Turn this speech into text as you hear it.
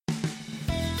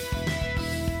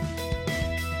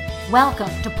Welcome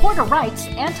to Porter Wright's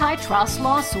Antitrust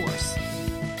Law Source.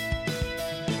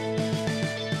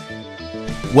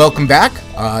 Welcome back.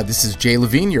 This is Jay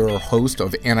Levine, your host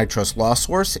of Antitrust Law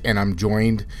Source, and I'm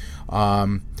joined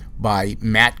by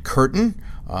Matt Curtin,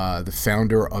 the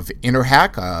founder of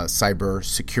InterHack, a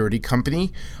cybersecurity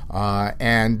company.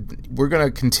 And we're going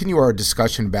to continue our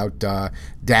discussion about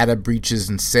data breaches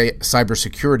and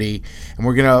cybersecurity, and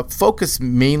we're going to focus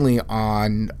mainly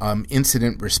on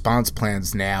incident response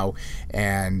plans now,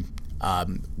 and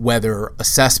whether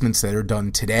assessments that are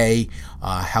done today,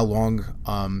 how long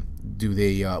do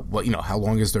they, how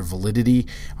long is their validity,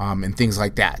 and things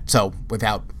like that. So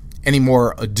without any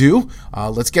more ado,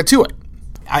 let's get to it.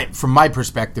 From my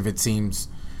perspective, it seems,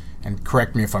 and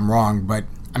correct me if I'm wrong, but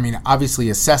I mean, obviously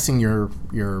assessing your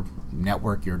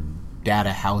network, your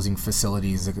data housing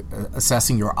facilities,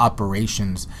 assessing your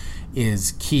operations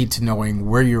is key to knowing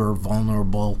where you're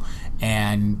vulnerable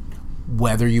and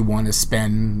whether you want to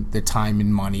spend the time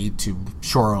and money to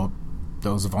shore up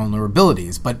those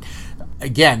vulnerabilities. But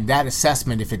again, that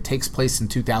assessment, if it takes place in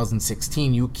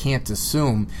 2016, you can't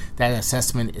assume that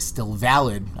assessment is still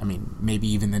valid. I mean, maybe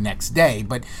even the next day,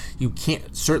 but you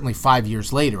can't, certainly 5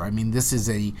 years later. I mean, this is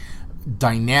a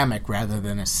dynamic rather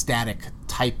than a static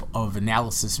type of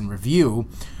analysis and review.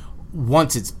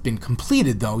 Once it's been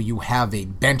completed, though, you have a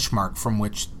benchmark from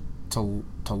which to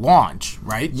launch,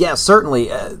 right? Yeah, certainly.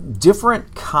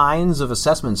 Different kinds of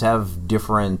assessments have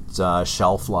different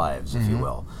shelf lives, if you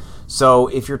will. So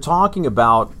if you're talking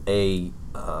about a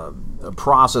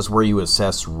process where you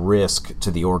assess risk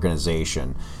to the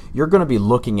organization, you're going to be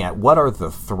looking at what are the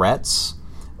threats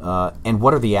and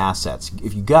what are the assets.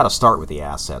 If you got to start with the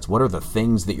assets, what are the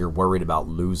things that you're worried about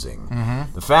losing?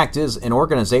 The fact is, an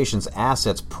organization's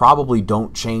assets probably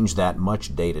don't change that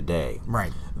much day to day.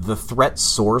 Right. The threat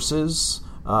sources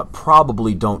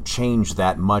probably don't change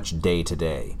that much day to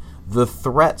day. The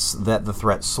threats that the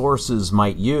threat sources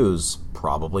might use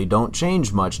probably don't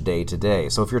change much day to day.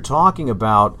 So if you're talking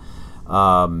about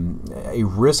a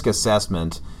risk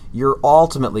assessment, you're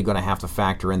ultimately going to have to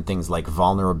factor in things like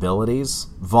vulnerabilities.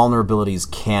 Vulnerabilities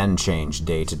can change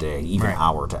day to day, even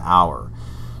hour to hour.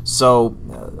 So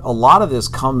a lot of this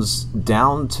comes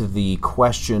down to the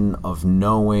question of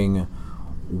knowing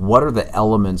what are the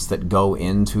elements that go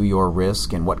into your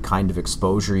risk and what kind of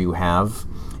exposure you have,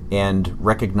 and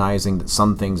recognizing that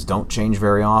some things don't change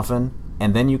very often,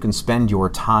 and then you can spend your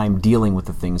time dealing with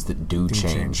the things that do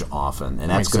change often,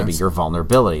 and that's going to be your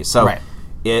vulnerability. So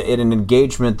in an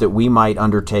engagement that we might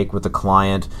undertake with a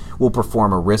client, we'll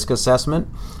perform a risk assessment.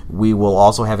 We will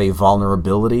also have a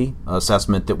vulnerability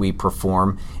assessment that we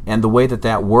perform, and the way that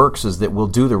that works is that we'll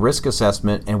do the risk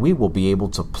assessment and we will be able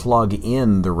to plug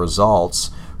in the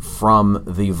results from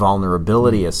the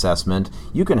vulnerability assessment.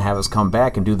 You can have us come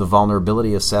back and do the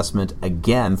vulnerability assessment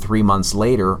again 3 months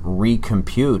later,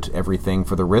 recompute everything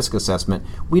for the risk assessment.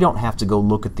 We don't have to go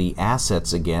look at the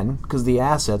assets again because the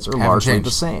assets are largely the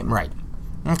same. Right.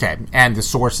 Okay. And the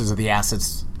sources of the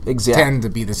assets tend to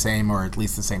be the same, or at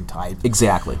least the same type.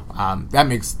 Exactly. That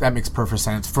makes perfect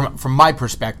sense. From my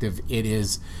perspective, it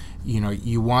is,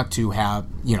 you want to have,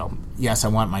 yes, I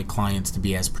want my clients to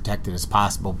be as protected as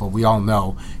possible, but we all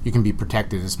know you can be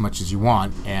protected as much as you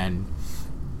want, and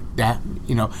that,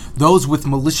 those with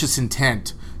malicious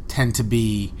intent tend to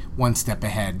be one step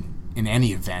ahead in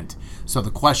any event. So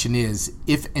the question is,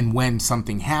 if and when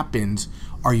something happens,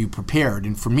 are you prepared?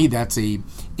 And for me, that's a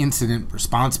incident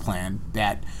response plan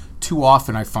that too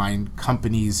often I find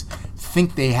companies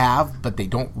think they have, but they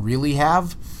don't really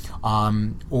have.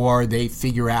 Or they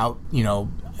figure out,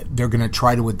 they're going to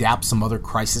try to adapt some other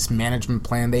crisis management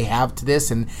plan they have to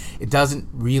this, and it doesn't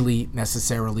really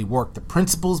necessarily work. The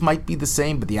principles might be the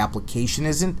same, but the application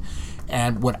isn't.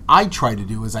 And what I try to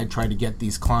do is I try to get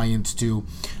these clients to,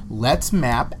 let's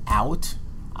map out,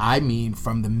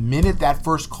 from the minute that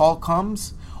first call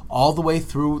comes all the way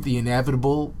through the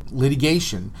inevitable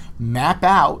litigation, map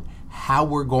out how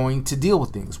we're going to deal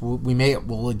with things.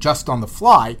 We'll adjust on the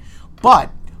fly,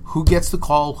 but who gets the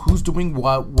call, who's doing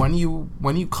what, when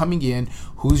are you coming in,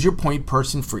 who's your point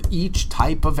person for each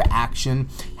type of action,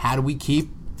 how do we keep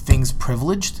things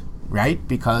privileged, right?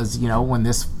 Because, when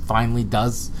this finally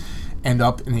does end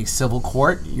up in a civil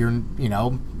court, you're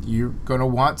going to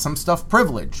want some stuff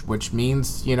privileged, which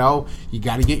means, you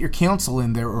got to get your counsel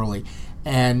in there early.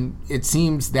 And it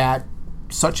seems that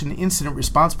such an incident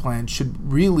response plan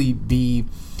should really be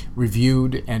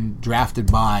reviewed and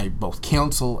drafted by both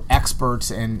counsel,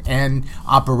 experts, and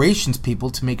operations people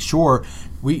to make sure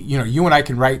you and I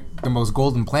can write the most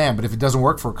golden plan, but if it doesn't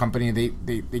work for a company,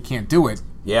 they can't do it.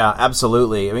 Yeah,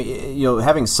 absolutely. I mean,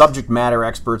 having subject matter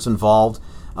experts involved,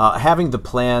 having the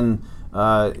plan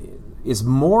is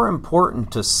more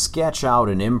important to sketch out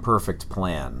an imperfect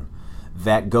plan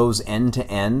that goes end to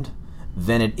end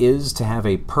than it is to have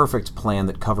a perfect plan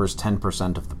that covers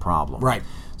 10% of the problem. Right.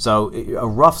 So a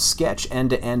rough sketch end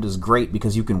to end is great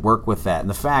because you can work with that. And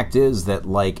the fact is that,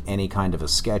 like any kind of a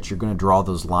sketch, you're going to draw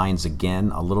those lines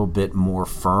again a little bit more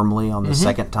firmly on the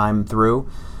second time through.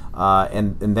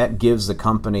 And that gives the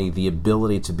company the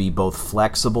ability to be both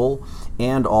flexible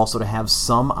and also to have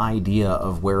some idea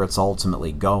of where it's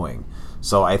ultimately going.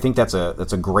 So I think that's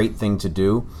a great thing to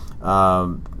do,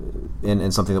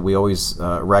 and something that we always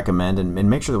recommend, and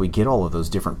make sure that we get all of those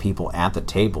different people at the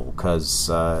table, because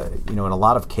in a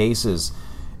lot of cases,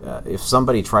 if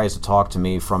somebody tries to talk to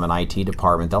me from an IT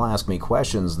department, they'll ask me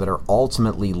questions that are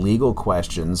ultimately legal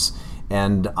questions,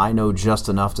 and I know just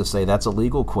enough to say that's a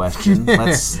legal question.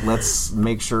 Let's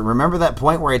make sure. Remember that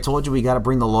point where I told you we got to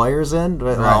bring the lawyers in?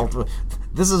 Right. Well,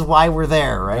 this is why we're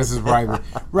there, right? This is why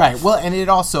right. Well, and it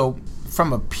also,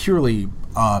 from a purely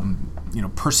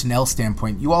personnel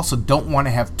standpoint, you also don't want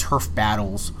to have turf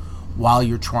battles while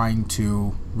you're trying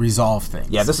to resolve things.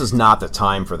 Yeah, this is not the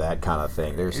time for that kind of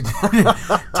thing. There's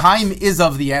time is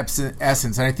of the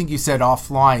essence, and I think you said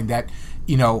offline that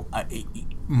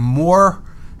more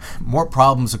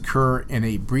problems occur in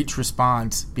a breach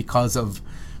response because of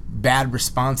bad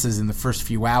responses in the first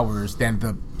few hours than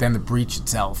the breach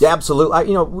itself. Yeah,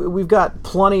 absolutely. We've got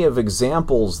plenty of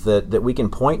examples that we can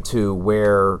point to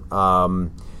where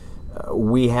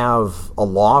we have a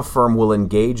law firm will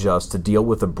engage us to deal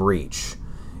with a breach.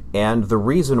 And the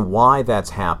reason why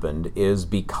that's happened is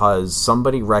because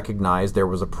somebody recognized there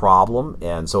was a problem,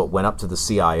 and so it went up to the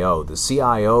CIO. The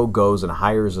CIO goes and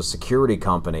hires a security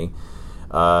company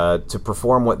to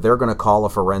perform what they're going to call a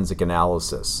forensic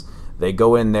analysis. They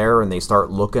go in there and they start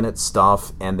looking at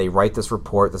stuff, and they write this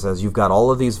report that says you've got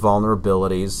all of these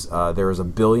vulnerabilities. There's a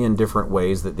billion different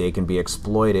ways that they can be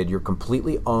exploited. You're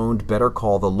completely owned. Better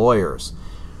call the lawyers.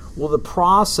 Well, the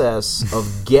process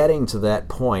of getting to that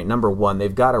point, number one,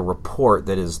 they've got a report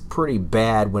that is pretty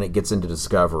bad when it gets into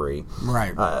discovery.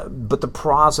 Right. But the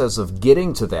process of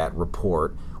getting to that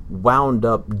report wound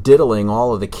up diddling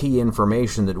all of the key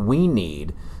information that we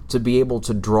need to be able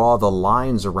to draw the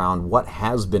lines around what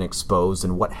has been exposed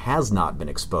and what has not been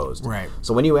exposed. Right.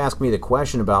 So when you ask me the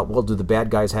question about, well, do the bad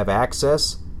guys have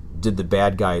access? Did the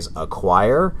bad guys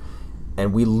acquire?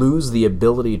 And we lose the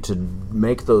ability to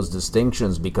make those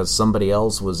distinctions because somebody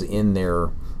else was in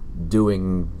there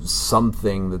doing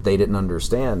something that they didn't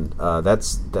understand.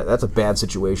 That's a bad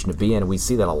situation to be in, and we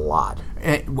see that a lot.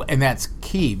 And that's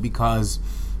key because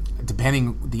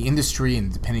depending the industry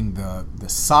and depending the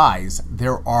size,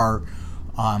 there are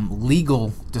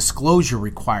legal disclosure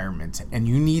requirements, and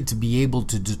you need to be able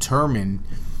to determine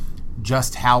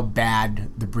just how bad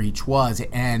the breach was.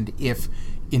 And if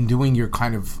in doing your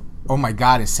kind of oh my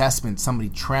God assessment, somebody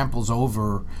tramples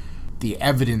over the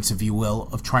evidence, if you will,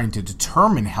 of trying to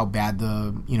determine how bad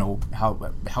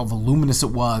how voluminous it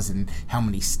was and how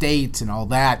many states and all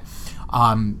that,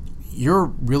 you're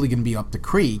really going to be up the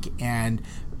creek, and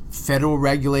federal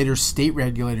regulators, state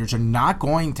regulators are not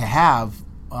going to have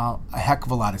a heck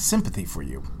of a lot of sympathy for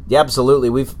you. Yeah,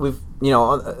 absolutely. We've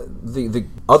the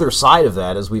other side of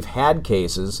that is we've had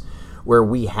cases where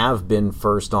we have been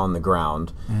first on the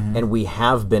ground, and we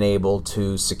have been able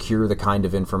to secure the kind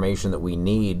of information that we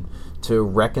need to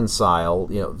reconcile,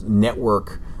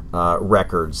 network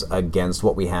records against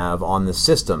what we have on the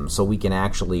system, so we can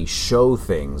actually show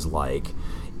things like,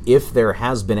 if there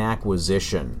has been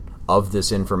acquisition of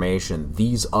this information,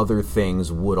 these other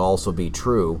things would also be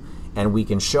true, and we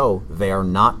can show they are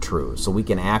not true. So we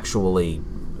can actually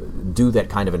do that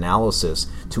kind of analysis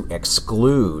to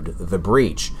exclude the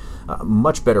breach.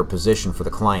 Much better position for the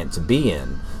client to be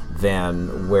in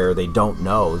than where they don't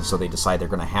know, so they decide they're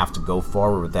going to have to go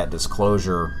forward with that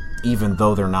disclosure even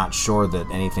though they're not sure that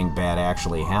anything bad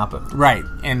actually happened. Right.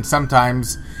 And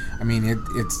sometimes,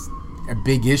 it's a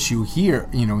big issue here,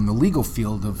 in the legal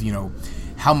field of,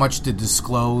 how much to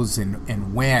disclose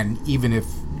and when, even if,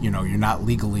 you're not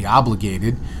legally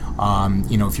obligated.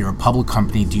 If you're a public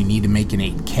company, do you need to make an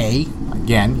 8K?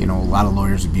 Again, a lot of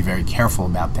lawyers would be very careful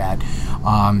about that.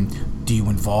 Do you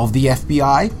involve the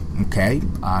FBI? Okay.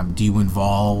 Do you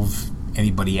involve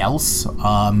anybody else?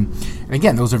 And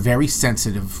again, those are very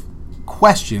sensitive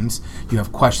questions. You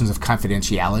have questions of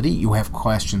confidentiality. You have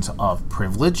questions of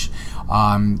privilege.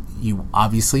 You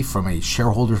obviously, from a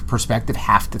shareholder's perspective,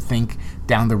 have to think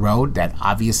down the road that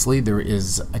obviously there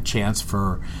is a chance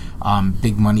for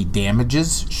big money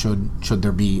damages should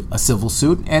there be a civil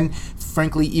suit. And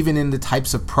frankly, even in the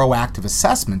types of proactive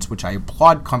assessments, which I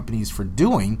applaud companies for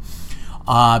doing,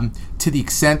 to the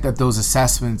extent that those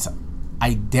assessments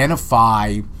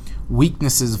identify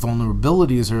weaknesses,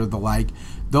 vulnerabilities, or the like,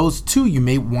 those too you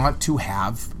may want to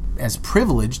have as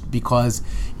privileged, because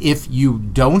if you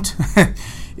don't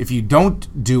if you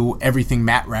don't do everything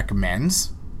Matt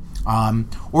recommends,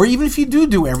 or even if you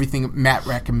do everything Matt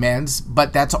recommends,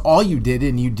 but that's all you did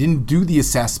and you didn't do the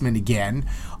assessment again,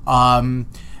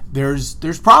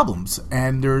 there's problems,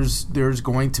 and there's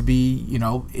going to be,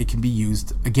 it can be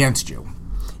used against you.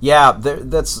 Yeah,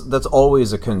 that's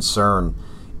always a concern.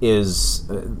 Is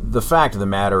the fact of the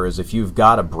matter is, if you've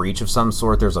got a breach of some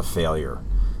sort, there's a failure.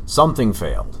 Something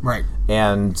failed. Right.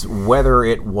 And whether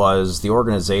it was the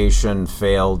organization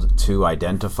failed to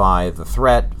identify the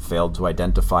threat, failed to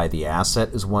identify the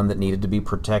asset as one that needed to be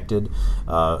protected,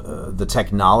 the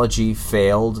technology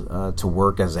failed to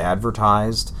work as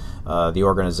advertised, the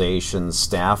organization's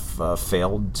staff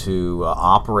failed to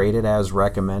operate it as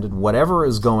recommended, whatever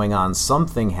is going on,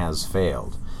 something has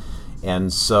failed.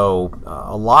 And so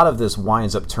a lot of this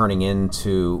winds up turning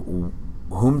into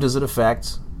whom does it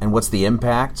affect and what's the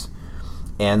impact.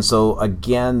 And so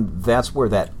again, that's where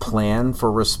that plan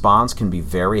for response can be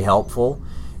very helpful,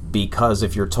 because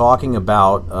if you're talking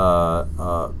about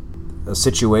a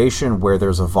situation where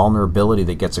there's a vulnerability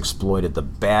that gets exploited, the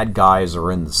bad guys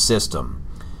are in the system,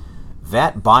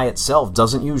 that by itself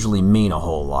doesn't usually mean a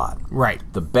whole lot. Right.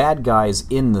 The bad guys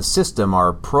in the system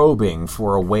are probing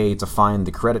for a way to find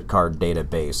the credit card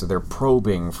database, or they're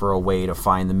probing for a way to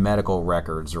find the medical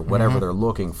records, or whatever they're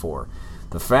looking for.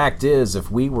 The fact is, if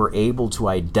we were able to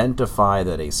identify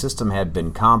that a system had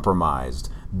been compromised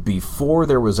before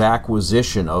there was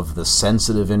acquisition of the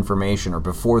sensitive information, or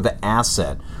before the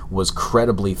asset was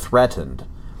credibly threatened,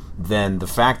 then the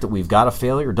fact that we've got a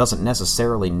failure doesn't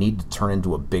necessarily need to turn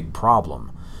into a big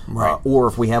problem. Right. Or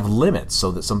if we have limits so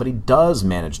that somebody does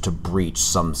manage to breach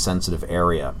some sensitive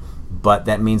area, but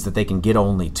that means that they can get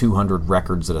only 200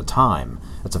 records at a time.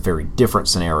 That's a very different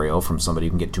scenario from somebody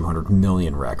who can get 200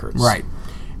 million records. Right.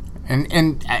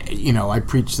 And I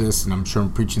preach this, and I'm sure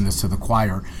I'm preaching this to the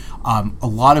choir. A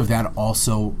lot of that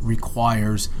also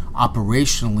requires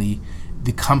operationally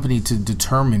the company to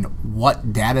determine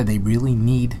what data they really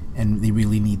need and they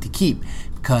really need to keep,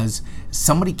 because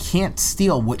somebody can't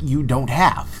steal what you don't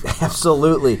have.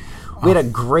 Absolutely. We had a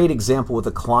great example with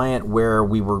a client where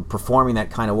we were performing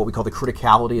that kind of what we call the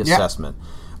criticality assessment.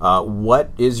 What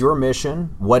is your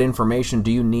mission? What information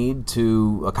do you need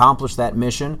to accomplish that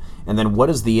mission? And then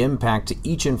what is the impact to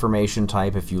each information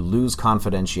type if you lose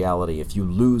confidentiality, if you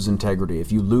lose integrity,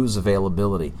 if you lose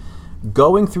availability?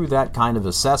 Going through that kind of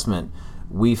assessment,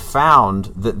 we found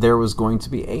that there was going to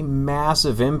be a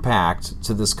massive impact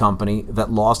to this company that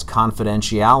lost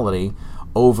confidentiality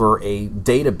over a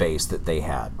database that they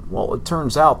had. Well, it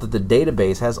turns out that the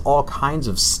database has all kinds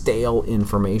of stale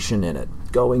information in it,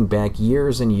 going back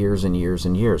years and years and years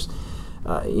and years.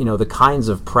 The kinds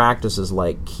of practices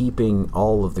like keeping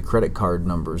all of the credit card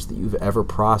numbers that you've ever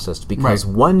processed, because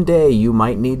one day you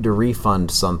might need to refund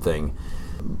something.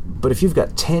 But if you've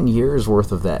got 10 years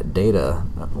worth of that data,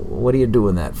 what are you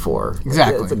doing that for?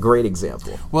 Exactly. It's a great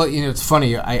example. Well, it's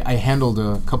funny. I handled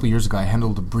a couple years ago,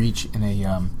 a breach in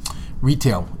a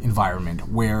retail environment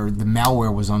where the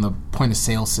malware was on the point of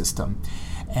sale system,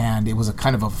 and it was a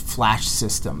kind of a flash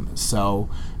system. So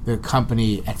the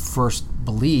company at first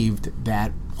believed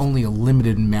that only a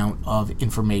limited amount of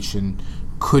information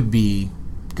could be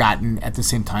gotten at the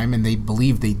same time, and they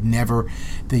believed they'd never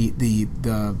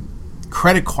the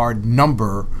credit card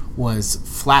number was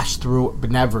flashed through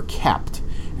but never kept,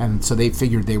 and so they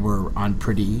figured they were on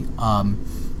pretty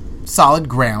solid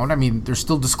ground. I mean, there's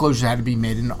still disclosure that had to be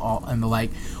made and the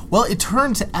like. Well, it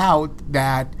turns out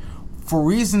that for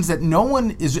reasons that no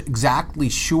one is exactly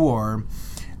sure,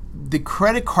 the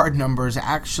credit card numbers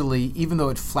actually, even though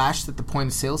it flashed at the point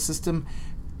of sale system,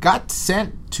 got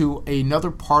sent to another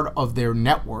part of their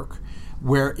network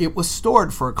where it was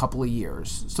stored for a couple of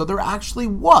years. So there actually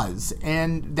was,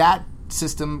 and that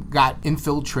system got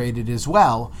infiltrated as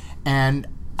well. And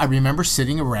I remember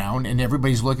sitting around and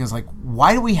everybody's looking, it's like,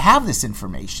 why do we have this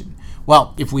information?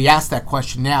 Well, if we ask that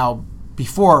question now,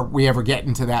 before we ever get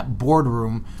into that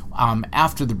boardroom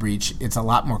after the breach, it's a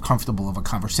lot more comfortable of a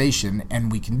conversation,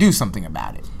 and we can do something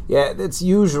about it. Yeah, it's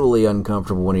usually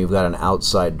uncomfortable when you've got an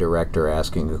outside director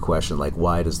asking a question like,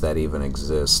 why does that even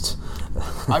exist?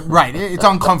 Right, it's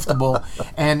uncomfortable,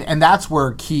 and that's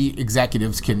where key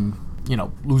executives can,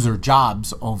 lose their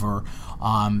jobs over,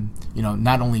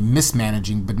 not only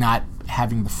mismanaging, but not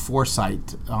having the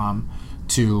foresight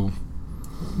to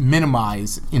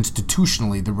minimize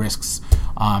institutionally the risks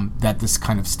that this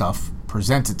kind of stuff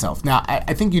presents itself. Now,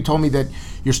 I think you told me that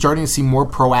you're starting to see more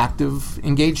proactive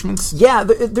engagements. Yeah,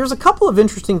 there's a couple of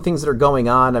interesting things that are going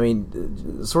on. I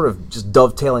mean, sort of just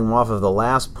dovetailing off of the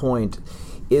last point,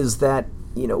 is that,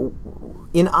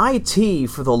 in IT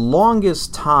for the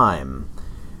longest time,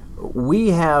 we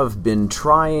have been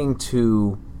trying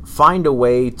to find a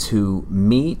way to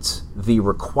meet the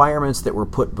requirements that were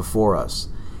put before us.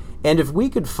 And if we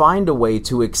could find a way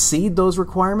to exceed those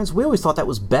requirements, we always thought that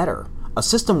was better. A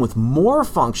system with more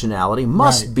functionality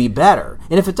must be better.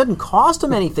 And if it doesn't cost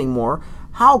them anything more,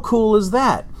 how cool is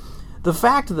that? The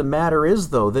fact of the matter is,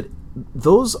 though, that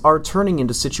those are turning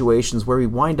into situations where we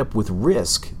wind up with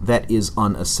risk that is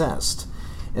unassessed.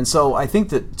 And so I think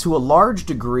that to a large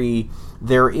degree,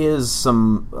 there is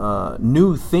some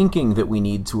new thinking that we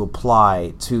need to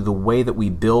apply to the way that we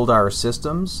build our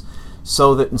systems,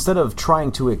 so that instead of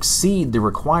trying to exceed the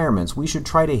requirements, we should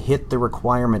try to hit the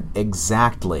requirement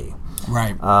exactly.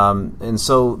 Right. And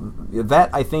so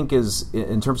that, I think, is,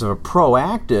 in terms of a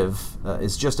proactive,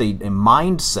 is just a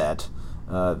mindset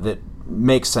that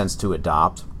makes sense to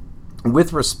adopt.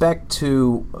 With respect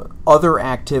to other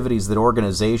activities that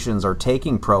organizations are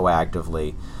taking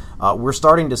proactively, we're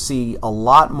starting to see a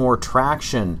lot more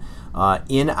traction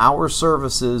in our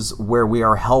services where we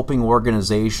are helping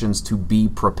organizations to be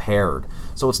prepared.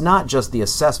 So it's not just the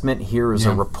assessment, here is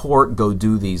a report, go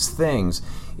do these things.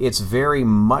 It's very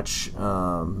much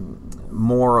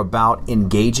more about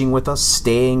engaging with us,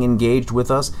 staying engaged with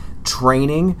us,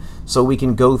 training, so we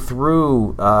can go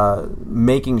through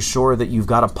making sure that you've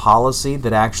got a policy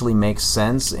that actually makes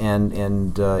sense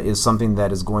and is something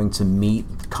that is going to meet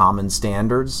common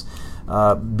standards.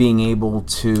 Being able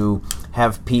to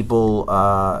have people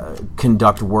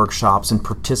conduct workshops and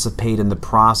participate in the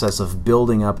process of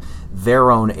building up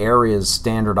their own area's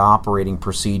standard operating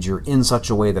procedure in such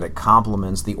a way that it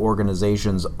complements the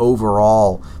organization's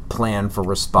overall plan for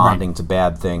responding to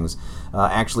bad things.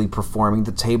 Actually performing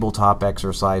the tabletop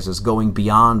exercises, going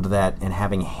beyond that and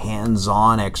having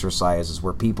hands-on exercises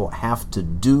where people have to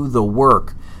do the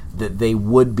work that they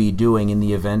would be doing in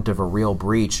the event of a real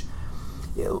breach.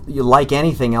 You like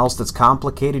anything else that's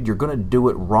complicated, you're going to do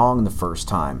it wrong the first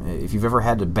time. If you've ever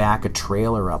had to back a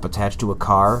trailer up attached to a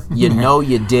car, you know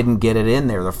you didn't get it in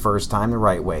there the first time the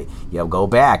right way. You go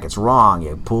back, it's wrong.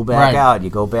 You pull back out, you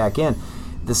go back in.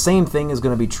 The same thing is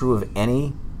going to be true of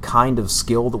any kind of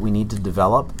skill that we need to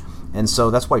develop. And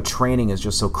so that's why training is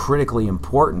just so critically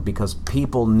important, because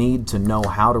people need to know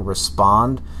how to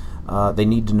respond. They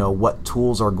need to know what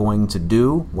tools are going to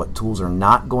do, what tools are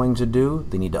not going to do.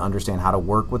 They need to understand how to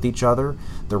work with each other,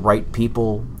 the right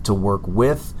people to work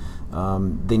with.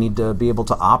 They need to be able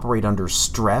to operate under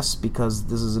stress, because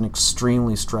this is an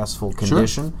extremely stressful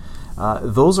condition. Sure.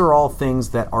 Those are all things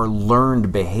that are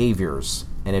learned behaviors.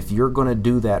 And if you're going to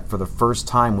do that for the first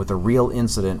time with a real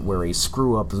incident where a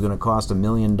screw-up is going to cost $1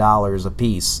 million a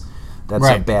piece, that's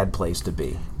a bad place to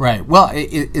be. Right. Well,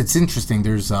 it's interesting.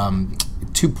 There's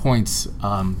 2 points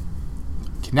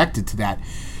connected to that.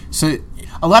 So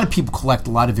a lot of people collect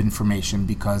a lot of information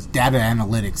because data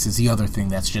analytics is the other thing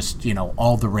that's just,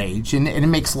 all the rage. And it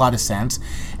makes a lot of sense.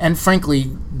 And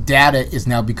frankly, data is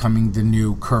now becoming the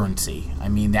new currency. I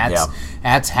mean,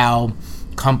 that's how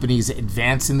companies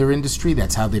advance in their industry.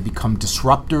 That's how they become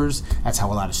disruptors. That's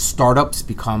how a lot of startups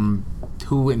become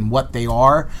who and what they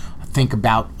are. Think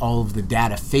about all of the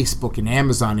data Facebook and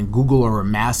Amazon and Google are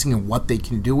amassing and what they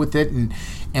can do with it.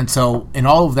 And so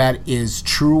all of that is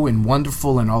true and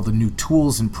wonderful, and all the new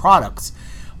tools and products.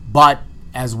 But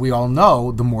as we all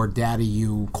know, the more data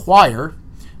you acquire,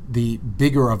 the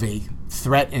bigger of a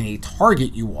threat and a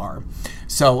target you are.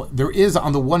 So there is,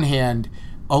 on the one hand,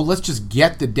 let's just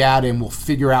get the data and we'll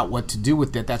figure out what to do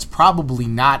with it. That's probably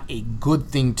not a good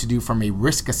thing to do from a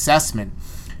risk assessment.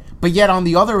 But yet, on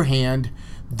the other hand,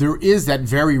 there is that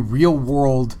very real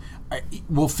world,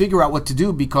 we'll figure out what to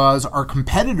do because our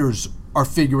competitors are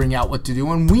figuring out what to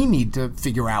do and we need to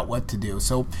figure out what to do.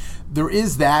 So there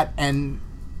is that, and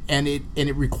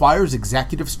it requires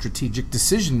executive strategic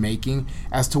decision making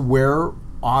as to where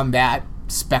on that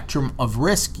spectrum of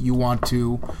risk you want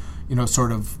to,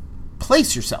 sort of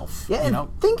place yourself. Yeah,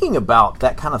 and thinking about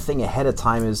that kind of thing ahead of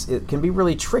time it can be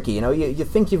really tricky. You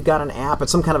think you've got an app,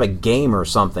 it's some kind of a game or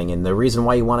something, and the reason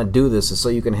why you want to do this is so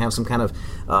you can have some kind of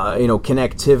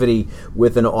connectivity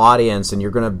with an audience, and you're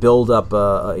going to build up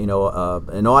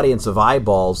an audience of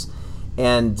eyeballs.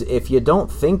 And if you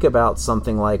don't think about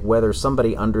something like whether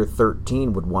somebody under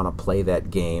 13 would want to play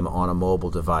that game on a mobile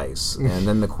device, and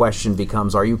then the question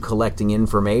becomes, are you collecting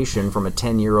information from a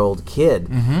 10-year-old kid?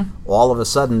 Mm-hmm. All of a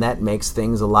sudden, that makes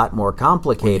things a lot more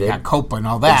complicated. Well, you got COPA and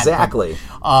all that. Exactly.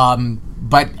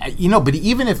 But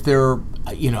even if they're,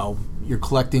 you're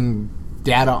collecting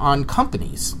data on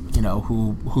companies,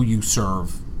 who you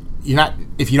serve. You're not,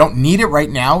 if you don't need it right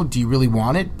now, do you really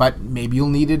want it? But maybe you'll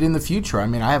need it in the future. I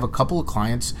mean, I have a couple of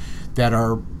clients that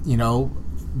are,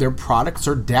 their products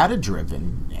are data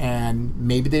driven, and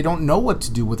maybe they don't know what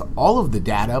to do with all of the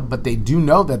data, but they do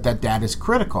know that data is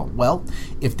critical. Well,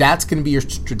 if that's going to be your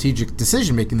strategic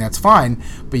decision making, that's fine,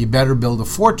 but you better build a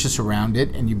fortress around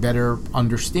it, and you better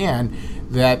understand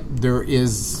that there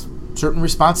is certain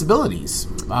responsibilities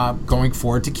going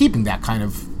forward to keeping that kind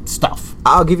of stuff.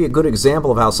 I'll give you a good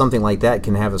example of how something like that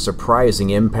can have a surprising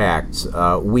impact.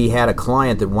 We had a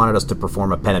client that wanted us to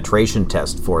perform a penetration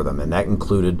test for them, and that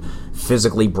included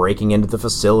physically breaking into the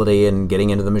facility and getting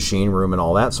into the machine room and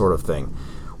all that sort of thing.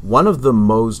 One of the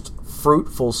most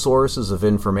fruitful sources of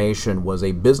information was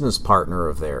a business partner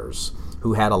of theirs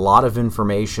who had a lot of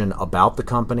information about the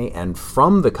company and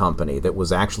from the company that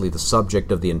was actually the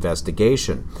subject of the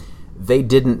investigation. They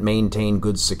didn't maintain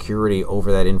good security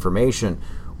over that information.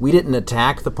 We didn't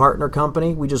attack the partner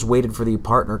company. We just waited for the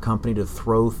partner company to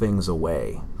throw things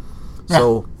away. Yeah.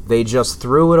 So they just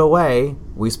threw it away.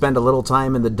 We spend a little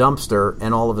time in the dumpster,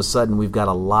 and all of a sudden we've got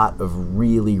a lot of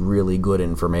really, really good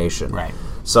information. Right.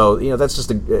 So, that's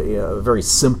just a very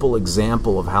simple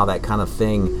example of how that kind of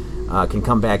thing can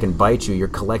come back and bite you. You're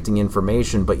collecting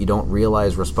information, but you don't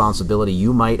realize responsibility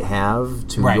you might have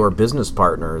to your business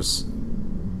partners.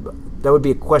 That would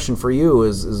be a question for you: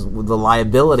 is the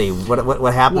liability?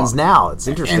 What happens now? It's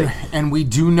interesting. And we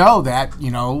do know that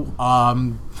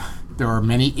there are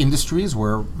many industries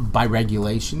where, by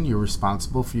regulation, you're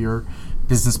responsible for your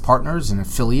business partners and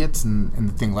affiliates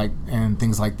and things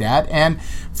like that. And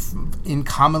in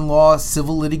common law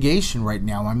civil litigation right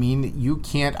now, I mean,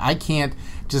 I can't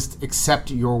just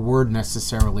accept your word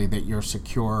necessarily that you're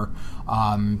secure.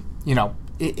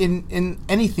 In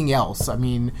anything else, I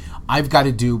mean, I've got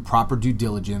to do proper due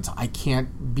diligence. I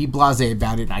can't be blasé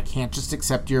about it. I can't just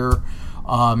accept your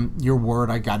word.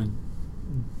 I got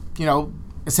to,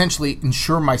 essentially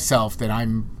ensure myself that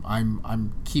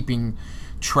I'm keeping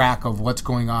track of what's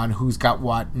going on, who's got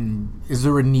what, and is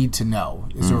there a need to know?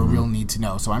 Is there a real need to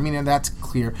know? So I mean, and that's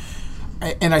clear.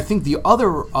 And I think the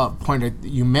other point that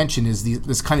you mentioned is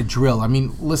this kind of drill. I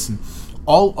mean, listen,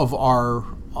 all of our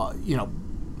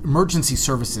emergency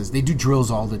services, they do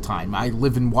drills all the time. I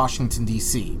live in Washington,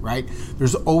 D.C., right?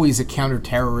 There's always a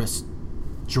counter-terrorist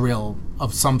drill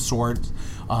of some sort,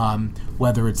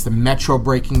 whether it's the metro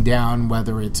breaking down,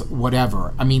 whether it's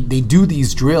whatever. I mean, they do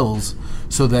these drills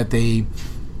so that they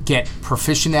get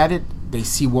proficient at it, they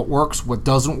see what works, what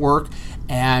doesn't work,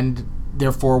 and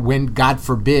therefore, when, God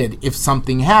forbid, if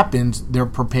something happens, they're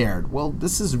prepared. Well,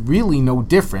 this is really no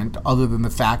different, other than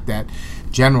the fact that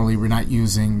generally we're not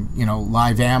using,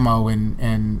 live ammo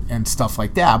and stuff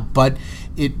like that. But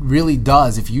it really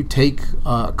does. If you take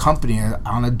a company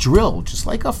on a drill, just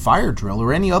like a fire drill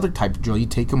or any other type of drill, you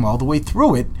take them all the way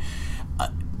through it.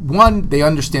 One, they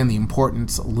understand the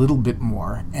importance a little bit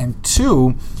more. And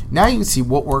two, now you can see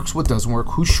what works, what doesn't work,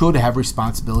 who should have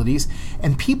responsibilities.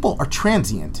 And people are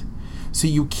transient. So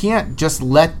you can't just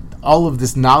let all of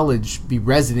this knowledge be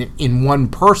resident in one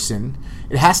person.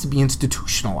 It has to be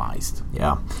institutionalized.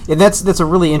 Yeah. And that's a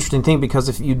really interesting thing, because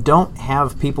if you don't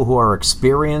have people who are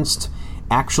experienced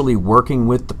actually working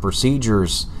with the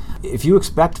procedures, if you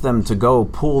expect them to go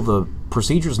pull the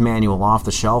procedures manual off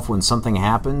the shelf when something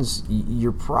happens,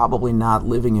 you're probably not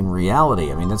living in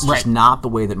reality. I mean, that's just not the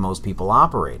way that most people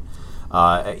operate.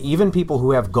 Even people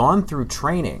who have gone through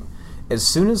training, as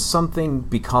soon as something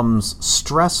becomes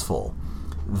stressful,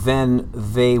 then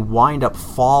they wind up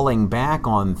falling back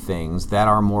on things that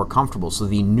are more comfortable. So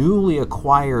the newly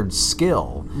acquired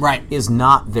skill is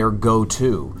not their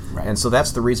go-to. Right. And so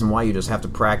that's the reason why you just have to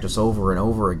practice over and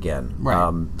over again.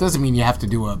 Right. Doesn't mean you have to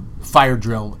do a fire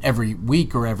drill every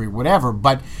week or every whatever,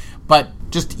 but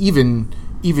just even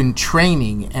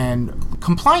training and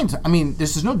compliance. I mean,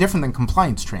 this is no different than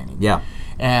compliance training. Yeah.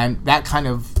 And that kind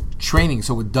of training,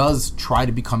 so it does try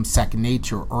to become second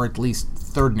nature, or at least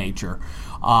third nature,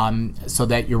 so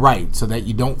that you're right, so that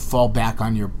you don't fall back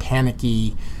on your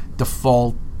panicky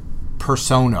default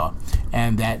persona,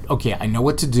 and that, okay, I know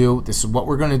what to do, this is what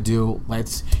we're going to do,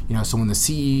 let's, so when the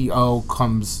CEO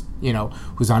comes,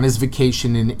 who's on his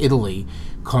vacation in Italy,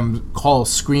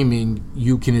 calls screaming,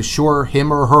 you can assure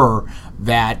him or her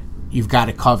that you've got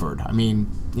it covered. I mean,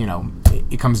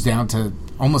 it comes down to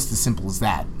almost as simple as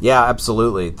that. Yeah,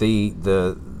 absolutely.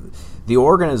 The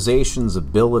organization's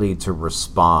ability to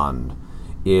respond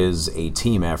is a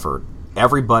team effort.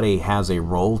 everybody has a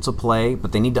role to play,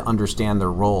 but they need to understand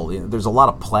their role. There's a lot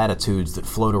of platitudes that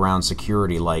float around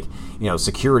security, like,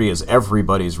 security is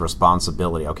everybody's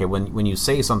responsibility. Okay, when you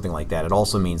say something like that, it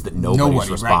also means that nobody's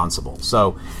responsible. Right.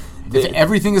 So if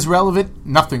everything is relevant,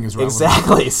 nothing is relevant.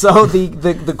 Exactly. So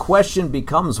the question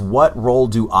becomes, what role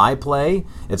do I play?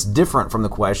 It's different from the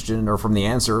question or from the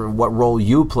answer, what role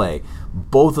you play.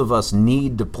 Both of us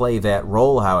need to play that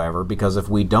role, however, because if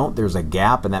we don't, there's a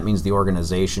gap, and that means the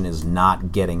organization is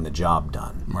not getting the job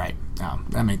done. Right.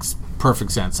 That makes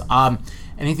perfect sense.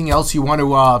 Anything else you want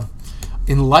to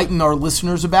enlighten our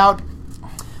listeners about?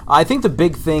 I think the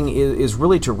big thing is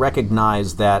really to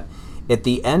recognize that at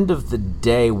the end of the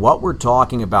day, what we're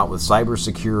talking about with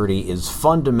cybersecurity is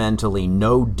fundamentally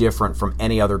no different from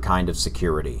any other kind of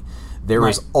security. There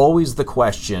is always the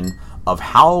question of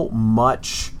how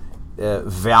much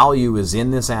value is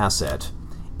in this asset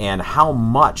and how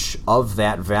much of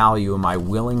that value am I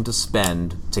willing to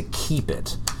spend to keep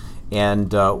it.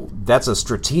 And that's a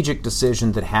strategic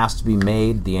decision that has to be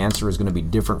made. The answer is going to be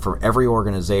different for every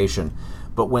organization.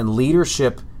 But when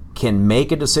leadership can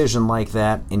make a decision like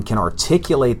that and can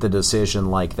articulate the decision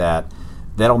like that,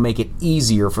 that'll make it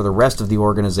easier for the rest of the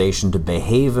organization to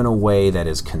behave in a way that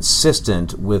is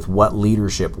consistent with what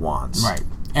leadership wants. Right.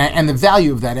 And the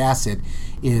value of that asset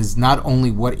is not only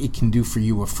what it can do for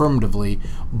you affirmatively,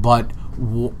 but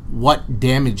what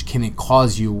damage can it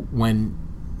cause you when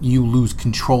you lose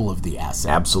control of the asset.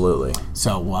 Absolutely.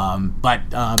 So,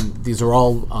 these are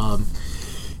all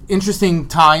interesting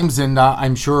times, and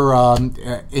I'm sure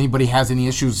anybody has any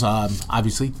issues,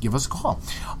 obviously, give us a call.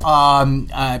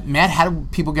 Matt, how do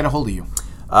people get a hold of you?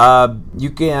 You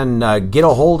can get a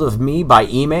hold of me by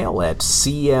email at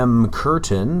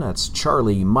cmcurtin, that's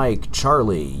Charlie, Mike,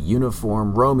 Charlie,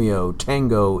 Uniform, Romeo,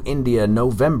 Tango, India,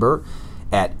 November,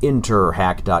 at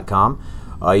interhack.com.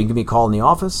 You can give me a call in the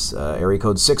office, area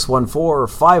code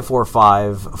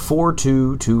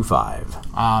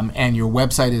 614-545-4225. And your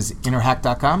website is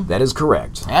interhack.com? That is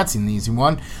correct. That's an easy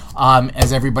one.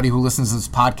 As everybody who listens to this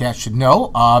podcast should know,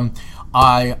 I'm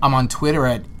on Twitter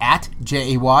at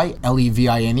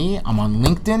JAYLEVINE. I'm on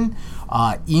LinkedIn.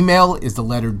 Email is the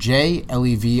letter J,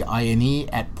 LEVINE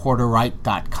at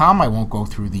porterwright.com. I won't go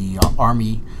through the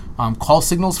Army call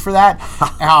signals for that.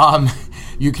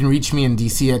 You can reach me in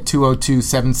DC at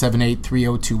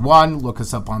 202-778-3021. Look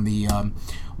us up on the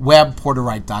web,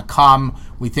 porterwright.com.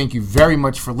 We thank you very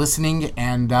much for listening,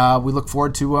 and we look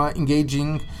forward to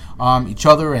engaging each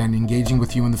other and engaging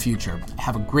with you in the future.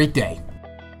 Have a great day.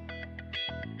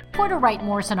 Porter Wright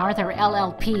Morrison Arthur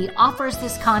LLP offers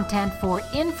this content for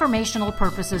informational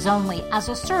purposes only as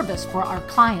a service for our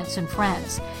clients and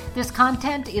friends. This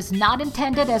content is not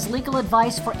intended as legal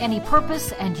advice for any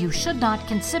purpose, and you should not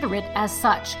consider it as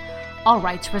such. All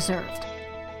rights reserved.